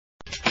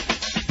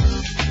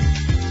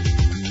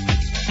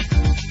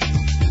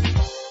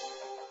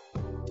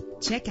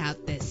Check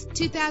out this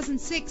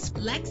 2006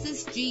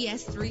 Lexus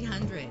GS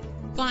 300.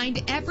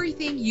 Find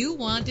everything you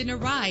want in a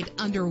ride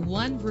under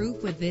one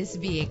roof with this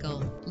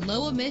vehicle.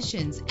 Low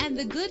emissions and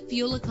the good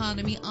fuel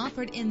economy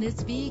offered in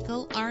this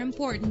vehicle are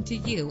important to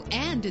you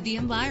and to the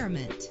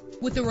environment.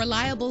 With a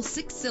reliable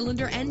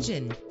 6-cylinder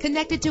engine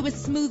connected to a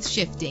smooth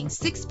shifting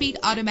 6-speed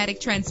automatic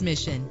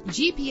transmission,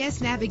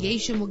 GPS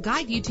navigation will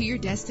guide you to your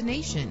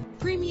destination.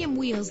 Premium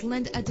wheels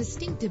lend a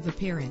distinctive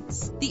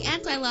appearance. The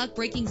anti-lock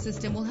braking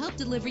system will help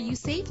deliver you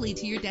safely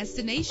to your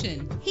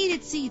destination.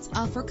 Heated seats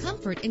offer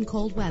comfort in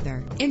cold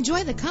weather.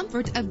 Enjoy the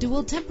comfort of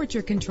dual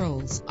temperature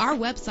controls. Our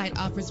website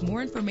offers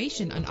more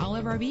information on all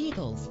of our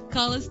vehicles.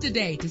 Call us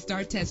today to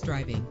start test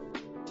driving.